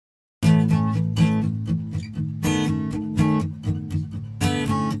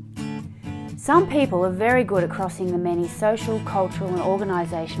Some people are very good at crossing the many social, cultural and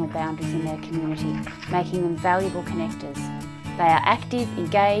organisational boundaries in their community, making them valuable connectors. They are active,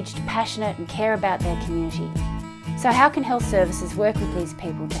 engaged, passionate and care about their community. So how can health services work with these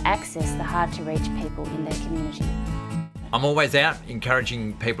people to access the hard-to-reach people in their community? I'm always out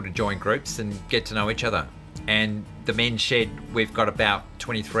encouraging people to join groups and get to know each other. And the Men's Shed, we've got about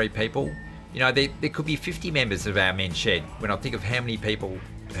 23 people. You know, there could be 50 members of our Men's Shed when I think of how many people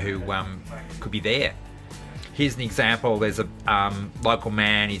who could be there. Here's an example. There's a local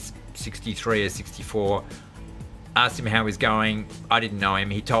man, he's 63 or 64. Asked him how he's going. I didn't know him.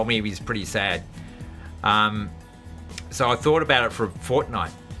 He told me he was pretty sad. So I thought about it for a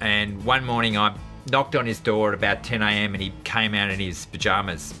fortnight. And one morning I knocked on his door at about 10 AM and he came out in his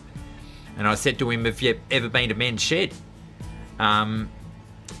pyjamas. And I said to him, have you ever been to Men's Shed? And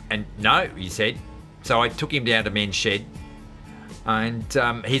no, he said. So I took him down to Men's Shed.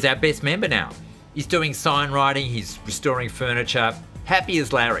 And he's our best member now. He's doing sign writing, he's restoring furniture, happy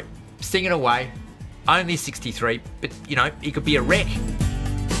as Larry, singing away, only 63, but you know, he could be a wreck.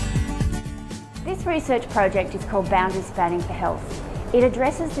 This research project is called Boundary Spanning for Health. It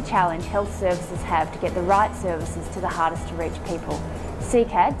addresses the challenge health services have to get the right services to the hardest to reach people.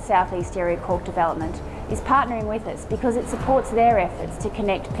 CCAD, South East Area Cork Development, is partnering with us because it supports their efforts to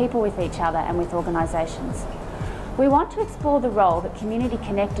connect people with each other and with organisations. We want to explore the role that community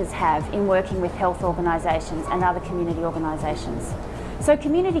connectors have in working with health organisations and other community organisations. So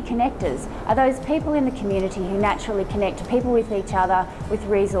community connectors are those people in the community who naturally connect people with each other, with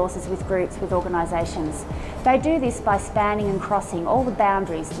resources, with groups, with organisations. They do this by spanning and crossing all the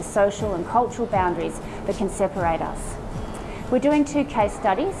boundaries, the social and cultural boundaries that can separate us. We're doing 2 case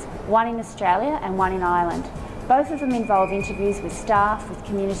studies, one in Australia and one in Ireland. Both of them involve interviews with staff, with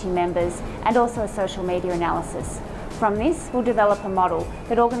community members and also a social media analysis. From this, we'll develop a model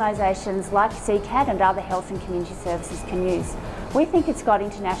that organisations like CCAD and other health and community services can use. We think it's got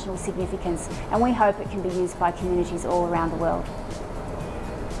international significance and we hope it can be used by communities all around the world.